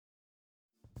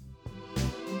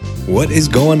What is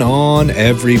going on,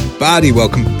 everybody?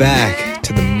 Welcome back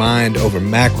to the Mind Over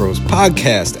Macros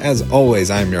podcast. As always,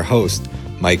 I'm your host,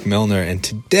 Mike Milner, and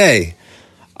today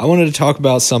I wanted to talk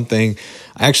about something.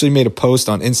 I actually made a post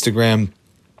on Instagram.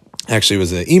 Actually, it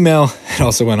was an email. It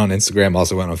also went on Instagram,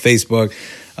 also went on Facebook,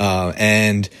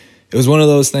 and it was one of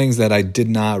those things that I did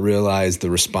not realize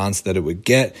the response that it would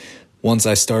get. Once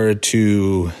I started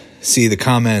to see the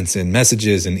comments and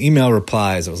messages and email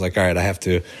replies, I was like, all right, I have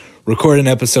to record an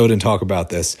episode and talk about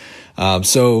this.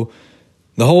 So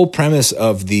the whole premise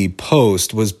of the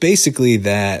post was basically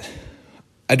that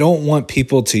I don't want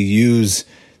people to use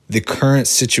the current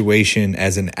situation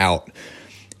as an out.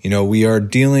 You know, we are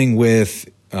dealing with,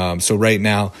 so right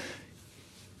now,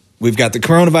 we've got the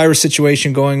coronavirus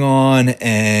situation going on,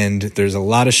 and there's a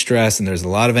lot of stress, and there's a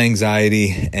lot of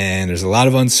anxiety, and there's a lot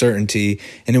of uncertainty,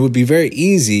 and it would be very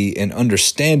easy and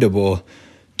understandable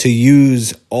to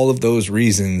use all of those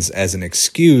reasons as an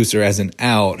excuse or as an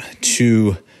out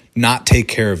to not take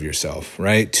care of yourself,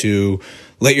 right? To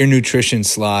let your nutrition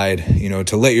slide,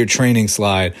 to let your training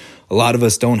slide. A lot of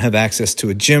us don't have access to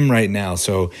a gym right now,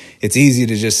 so it's easy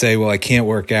to just say, well, I can't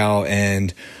work out,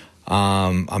 and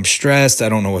I'm stressed. I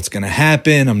don't know what's going to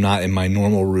happen. I'm not in my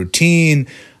normal routine.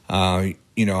 I'm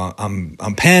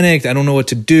panicked. I don't know what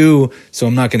to do, so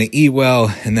I'm not going to eat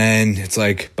well. And then it's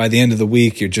like by the end of the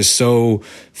week, you're just so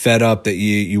fed up that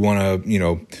you want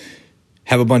to,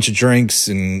 have a bunch of drinks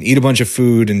and eat a bunch of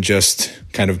food and just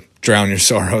kind of drown your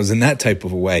sorrows in that type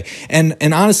of a way. And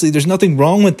honestly, there's nothing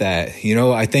wrong with that.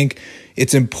 I think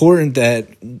it's important that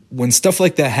when stuff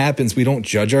like that happens, we don't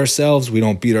judge ourselves, we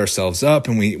don't beat ourselves up,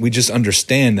 and we just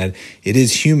understand that it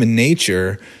is human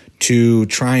nature to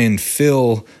try and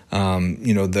fill,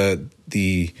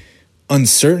 the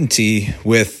uncertainty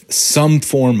with some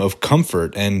form of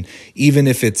comfort. And even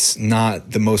if it's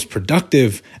not the most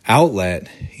productive outlet,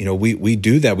 we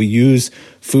do that. We use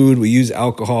food, we use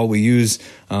alcohol, we use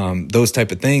those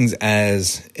type of things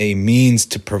as a means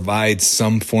to provide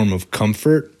some form of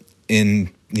comfort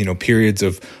in, periods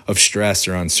of stress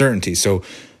or uncertainty. So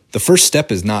the first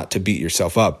step is not to beat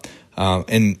yourself up.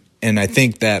 And I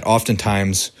think that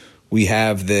oftentimes we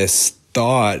have this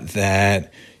thought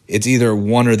that it's either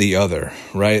one or the other,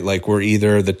 right? Like we're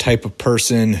either the type of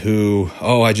person who,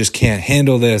 I just can't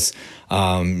handle this.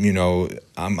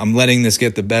 I'm letting this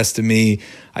get the best of me.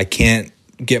 I can't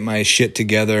get my shit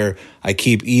together. I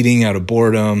keep eating out of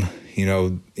boredom,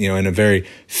 in a very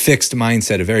fixed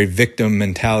mindset, a very victim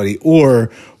mentality.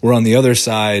 Or we're on the other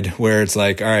side where it's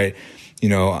like, all right,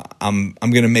 I'm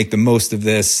going to make the most of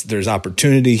this. There's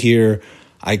opportunity here.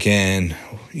 I can,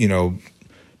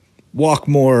 walk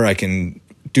more. I can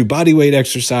do body weight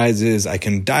exercises. I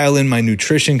can dial in my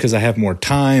nutrition because I have more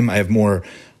time. I have more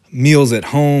meals at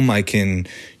home. I can,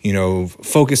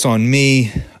 focus on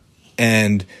me.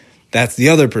 And that's the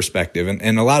other perspective.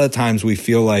 And a lot of times we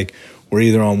feel like we're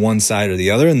either on one side or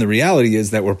the other. And the reality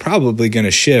is that we're probably going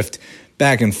to shift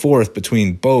back and forth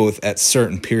between both at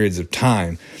certain periods of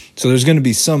time. So there's going to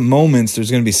be some moments,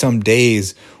 there's going to be some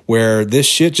days where this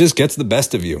shit just gets the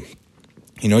best of you.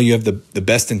 You have the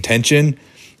best intention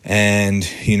and,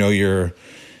 you're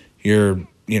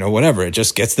whatever, it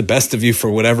just gets the best of you for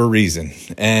whatever reason.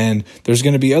 And there's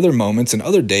going to be other moments and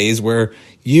other days where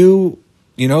you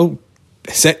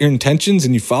set your intentions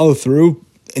and you follow through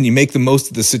and you make the most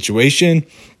of the situation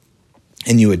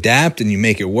and you adapt and you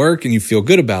make it work and you feel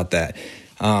good about that.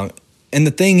 And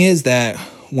the thing is that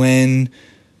when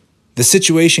the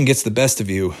situation gets the best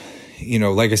of you,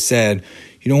 like I said,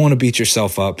 you don't want to beat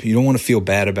yourself up. You don't want to feel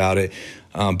bad about it.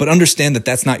 But understand that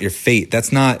that's not your fate.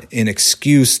 That's not an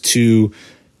excuse to,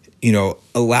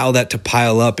 allow that to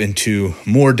pile up into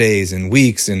more days and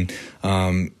weeks and,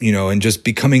 and just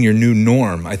becoming your new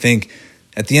norm. I think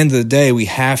at the end of the day, we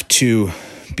have to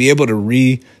be able to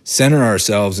recenter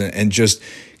ourselves and just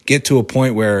get to a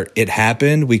point where it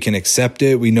happened. We can accept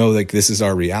it. We know like this is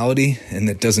our reality and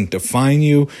that doesn't define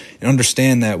you, and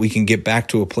understand that we can get back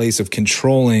to a place of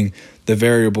controlling the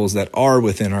variables that are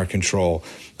within our control.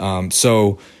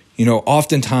 So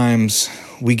oftentimes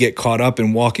we get caught up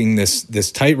in walking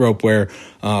this tightrope where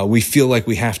we feel like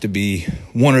we have to be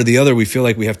one or the other. We feel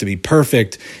like we have to be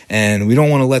perfect, and we don't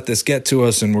want to let this get to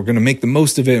us, and we're going to make the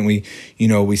most of it. And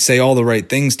we say all the right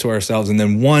things to ourselves, and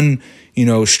then one,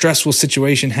 stressful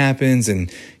situation happens,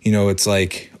 and, it's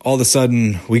like all of a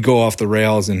sudden we go off the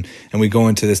rails and we go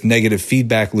into this negative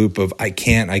feedback loop of I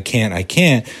can't.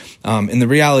 And the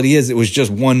reality is it was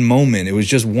just one moment. It was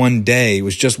just one day. It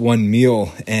was just one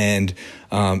meal. And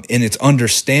it's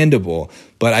understandable.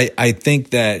 But I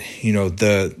think that,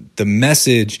 the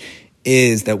message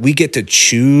is that we get to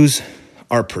choose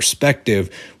our perspective.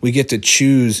 We get to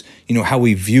choose, how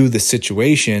we view the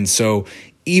situation. So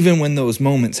even when those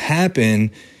moments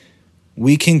happen,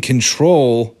 we can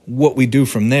control what we do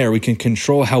from there. We can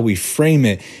control how we frame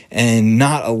it and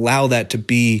not allow that to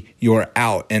be your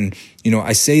out. And,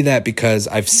 I say that because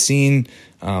I've seen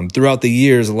throughout the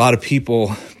years, a lot of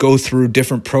people go through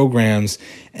different programs,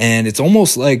 and it's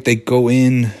almost like they go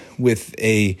in with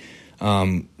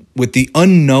with the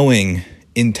unknowing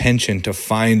intention to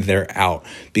find their out,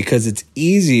 because it's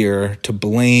easier to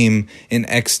blame an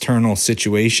external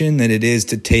situation than it is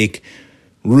to take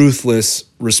ruthless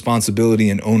responsibility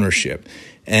and ownership.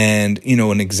 And,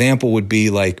 an example would be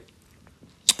like,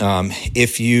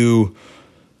 if you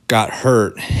got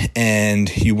hurt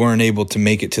and you weren't able to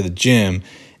make it to the gym,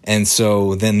 and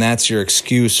so then that's your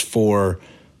excuse for,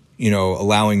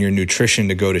 allowing your nutrition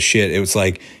to go to shit. It was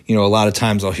like, a lot of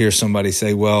times I'll hear somebody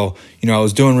say, well, I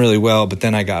was doing really well, but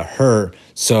then I got hurt,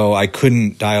 so I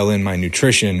couldn't dial in my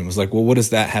nutrition. It was like, well, what does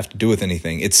that have to do with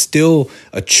anything? It's still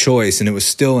a choice, and it was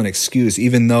still an excuse,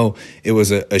 even though it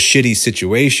was a shitty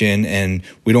situation, and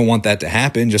we don't want that to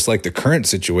happen, just like the current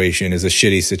situation is a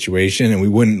shitty situation, and we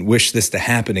wouldn't wish this to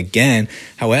happen again.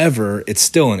 However, it's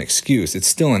still an excuse. It's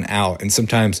still an out, and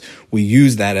sometimes we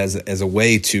use that as a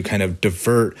way to kind of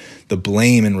divert the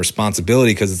blame and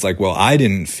responsibility, because it's like, well, I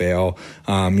didn't fail.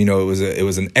 It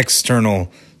was an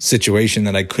external situation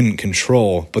that I couldn't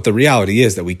control. But the reality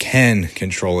is that we can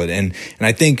control it. And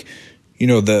I think,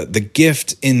 the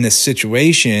gift in this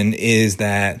situation is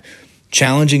that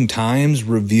challenging times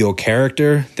reveal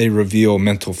character. They reveal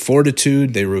mental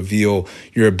fortitude. They reveal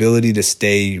your ability to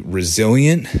stay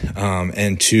resilient,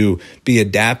 and to be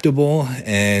adaptable.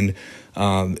 And,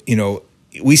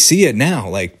 we see it now.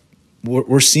 Like,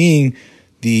 we're seeing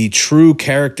the true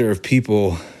character of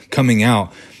people coming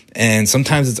out. And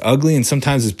sometimes it's ugly and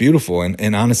sometimes it's beautiful.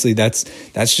 And honestly, that's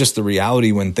just the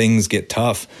reality when things get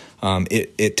tough.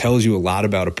 It tells you a lot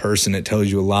about a person. It tells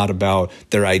you a lot about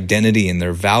their identity and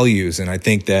their values. And I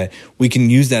think that we can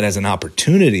use that as an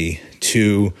opportunity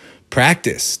to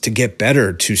practice, to get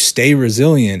better, to stay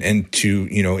resilient, and to,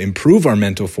 improve our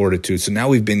mental fortitude. So now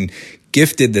we've been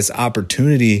gifted this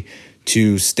opportunity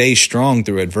to stay strong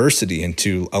through adversity and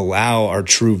to allow our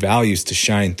true values to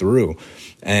shine through.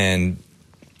 And,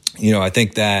 I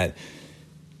think that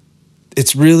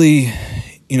it's really,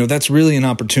 that's really an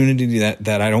opportunity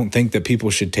that I don't think that people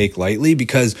should take lightly,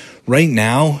 because right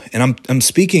now, and I'm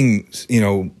speaking,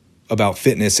 about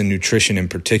fitness and nutrition in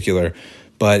particular,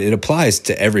 but it applies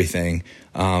to everything.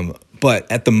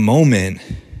 But at the moment,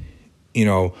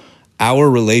 our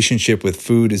relationship with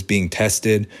food is being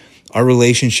tested. Our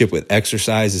relationship with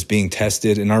exercise is being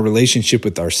tested, and our relationship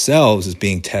with ourselves is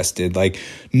being tested like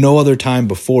no other time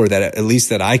before, that at least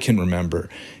that I can remember.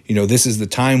 This is the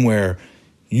time where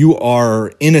you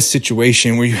are in a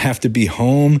situation where you have to be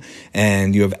home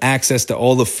and you have access to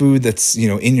all the food that's,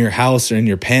 in your house or in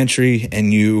your pantry,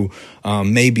 and you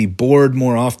may be bored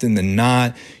more often than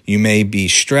not. You may be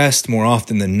stressed more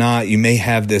often than not. You may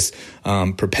have this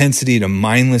propensity to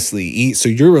mindlessly eat. So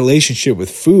your relationship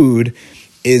with food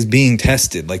is being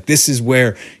tested. Like, this is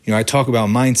where, I talk about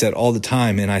mindset all the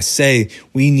time, and I say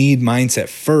we need mindset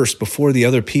first before the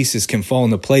other pieces can fall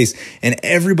into place. And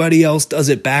everybody else does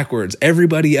it backwards.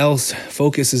 Everybody else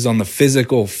focuses on the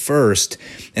physical first.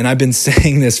 And I've been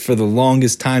saying this for the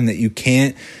longest time, that you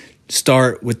can't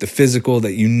start with the physical,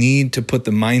 that you need to put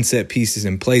the mindset pieces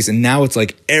in place. And now it's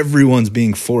like everyone's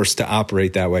being forced to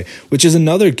operate that way, which is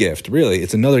another gift, really.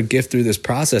 It's another gift through this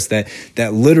process that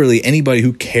literally anybody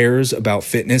who cares about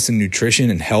fitness and nutrition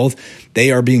and health,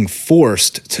 they are being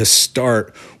forced to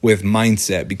start with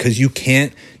mindset, because you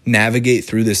can't navigate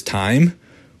through this time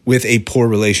with a poor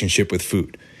relationship with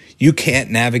food. You can't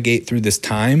navigate through this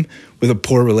time with a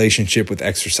poor relationship with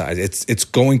exercise. It's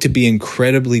going to be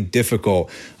incredibly difficult.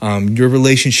 Your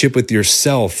relationship with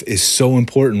yourself is so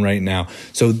important right now.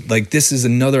 So this is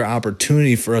another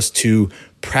opportunity for us to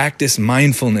practice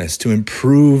mindfulness, to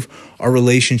improve our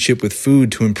relationship with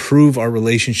food, to improve our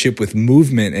relationship with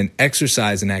movement and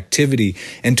exercise and activity,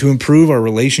 and to improve our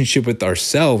relationship with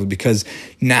ourselves, because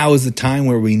now is the time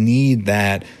where we need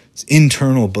that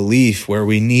internal belief, where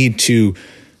we need to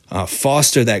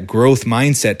foster that growth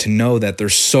mindset, to know that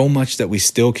there's so much that we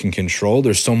still can control.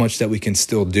 There's so much that we can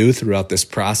still do throughout this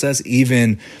process,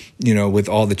 even, with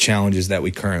all the challenges that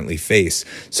we currently face.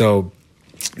 So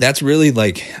that's really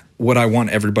what I want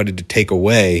everybody to take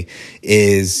away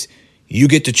is you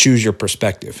get to choose your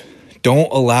perspective. Don't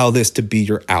allow this to be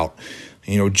your out.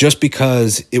 Just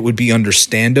because it would be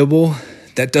understandable,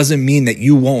 that doesn't mean that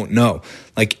you won't know.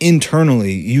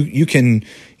 Internally, you can,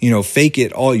 fake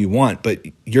it all you want, but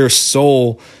your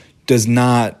soul does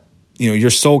not,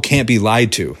 your soul can't be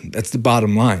lied to. That's the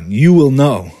bottom line. You will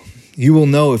know. You will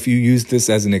know if you use this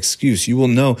as an excuse. You will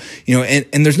know,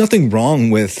 and there's nothing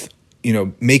wrong with,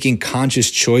 making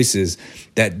conscious choices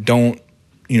that don't,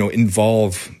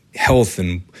 involve health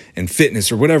and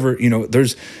fitness or whatever.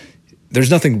 There's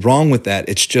nothing wrong with that.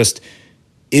 It's just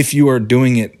if you are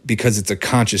doing it because it's a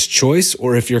conscious choice,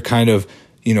 or if you're kind of,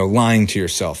 lying to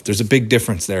yourself. There's a big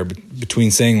difference there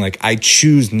between saying like, I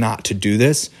choose not to do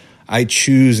this. I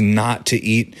choose not to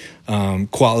eat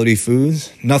quality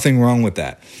foods. Nothing wrong with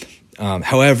that.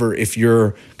 However, if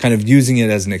you're kind of using it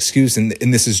as an excuse, and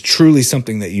this is truly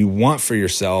something that you want for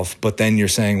yourself, but then you're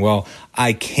saying, well,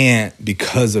 I can't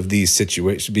because of these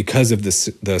situations, because of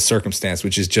the circumstance,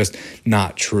 which is just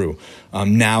not true.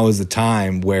 Now is the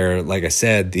time where, like I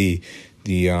said, the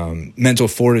mental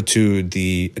fortitude,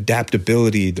 the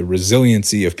adaptability, the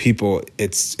resiliency of people,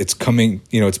 it's coming,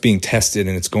 it's being tested,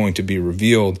 and it's going to be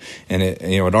revealed, and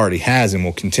it already has and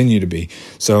will continue to be.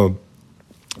 So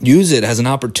use it as an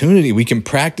opportunity. We can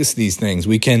practice these things.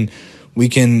 We can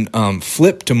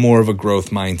flip to more of a growth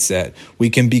mindset.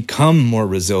 We can become more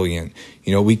resilient.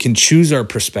 We can choose our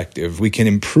perspective. We can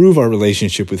improve our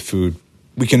relationship with food.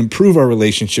 We can improve our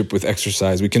relationship with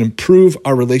exercise. We can improve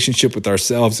our relationship with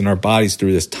ourselves and our bodies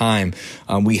through this time.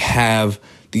 We have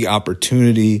the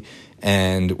opportunity,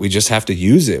 and we just have to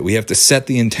use it. We have to set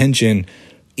the intention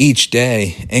each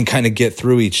day and kind of get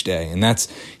through each day. And that's,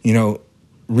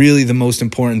 really the most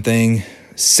important thing.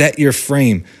 Set your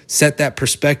frame, set that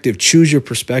perspective, choose your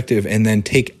perspective, and then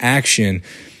take action.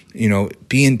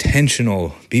 Be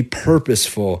intentional, be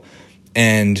purposeful,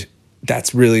 and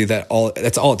that's really that's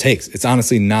all it takes. It's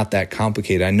honestly not that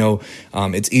complicated. I know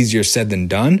it's easier said than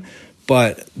done,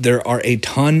 but there are a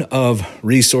ton of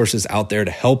resources out there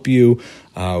to help you.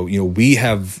 We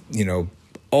have,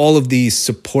 all of the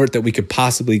support that we could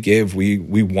possibly give.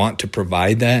 We want to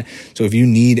provide that. So if you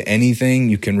need anything,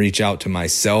 you can reach out to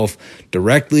myself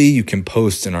directly. You can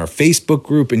post in our Facebook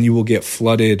group, and you will get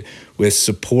flooded with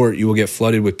support. You will get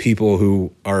flooded with people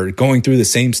who are going through the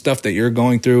same stuff that you're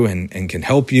going through and can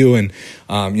help you. And,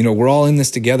 we're all in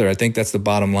this together. I think that's the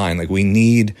bottom line. Like, we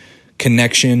need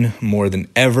connection more than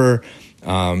ever.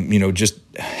 Just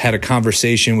had a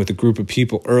conversation with a group of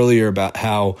people earlier about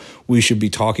how we should be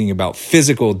talking about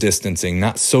physical distancing,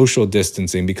 not social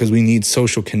distancing, because we need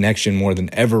social connection more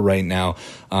than ever right now.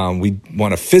 We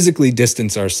want to physically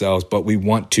distance ourselves, but we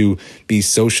want to be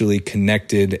socially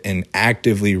connected and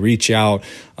actively reach out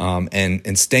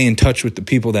and stay in touch with the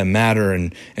people that matter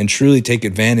and truly take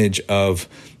advantage of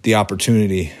the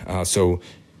opportunity.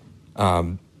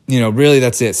 Really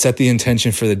that's it. Set the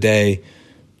intention for the day.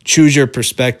 Choose your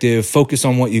perspective, focus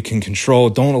on what you can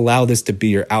control. Don't allow this to be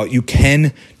your out. You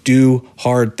can do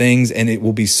hard things, and it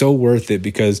will be so worth it,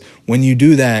 because when you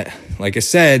do that, like I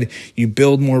said, you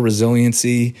build more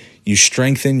resiliency, you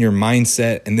strengthen your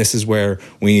mindset, and this is where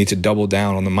we need to double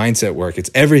down on the mindset work.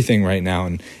 It's everything right now.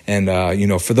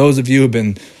 And for those of you who have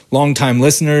been longtime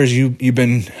listeners, you've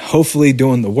been hopefully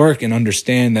doing the work and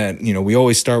understand that, we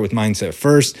always start with mindset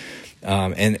first.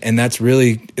 And that's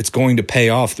really, it's going to pay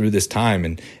off through this time.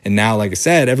 And now, like I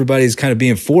said, everybody's kind of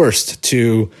being forced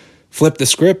to flip the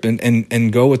script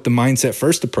and go with the mindset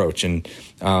first approach. And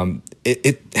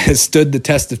it has stood the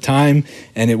test of time,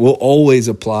 and it will always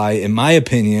apply. In my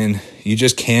opinion, you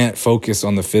just can't focus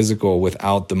on the physical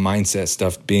without the mindset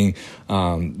stuff being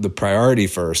the priority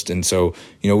first. And so,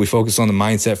 we focus on the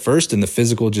mindset first, and the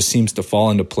physical just seems to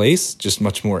fall into place just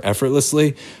much more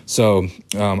effortlessly. So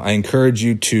I encourage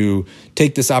you to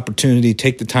take this opportunity,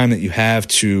 take the time that you have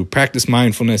to practice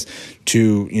mindfulness,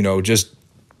 to, just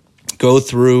go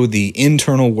through the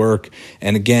internal work.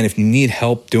 And again, if you need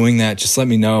help doing that, just let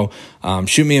me know.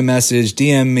 Shoot me a message,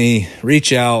 DM me,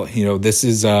 reach out. This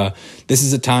is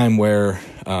a time where,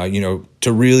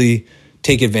 to really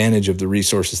take advantage of the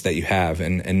resources that you have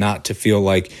and not to feel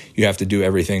like you have to do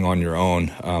everything on your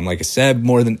own. Like I said,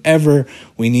 more than ever,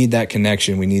 we need that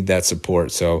connection. We need that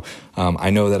support. So I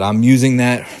know that I'm using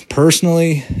that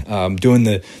personally, doing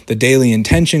the daily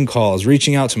intention calls,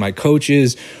 reaching out to my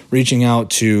coaches, reaching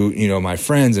out to, my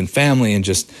friends and family, and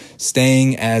just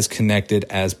staying as connected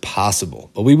as possible.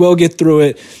 But we will get through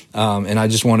it. And I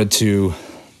just wanted to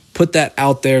put that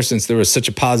out there since there was such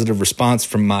a positive response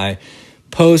from my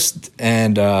post,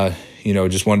 and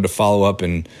just wanted to follow up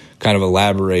and kind of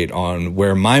elaborate on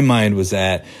where my mind was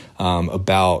at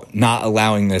about not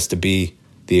allowing this to be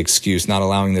the excuse, not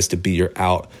allowing this to be your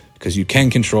out, because you can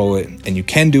control it and you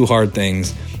can do hard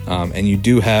things, and you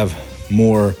do have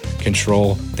more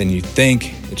control than you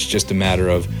think. It's just a matter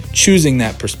of choosing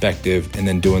that perspective and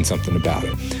then doing something about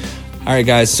it. All right,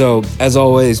 guys. So as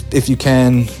always, if you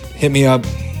can, hit me up.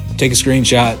 take a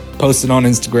screenshot, post it on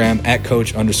Instagram at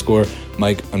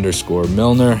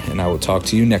coach_Mike_Milner, and I will talk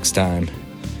to you next time.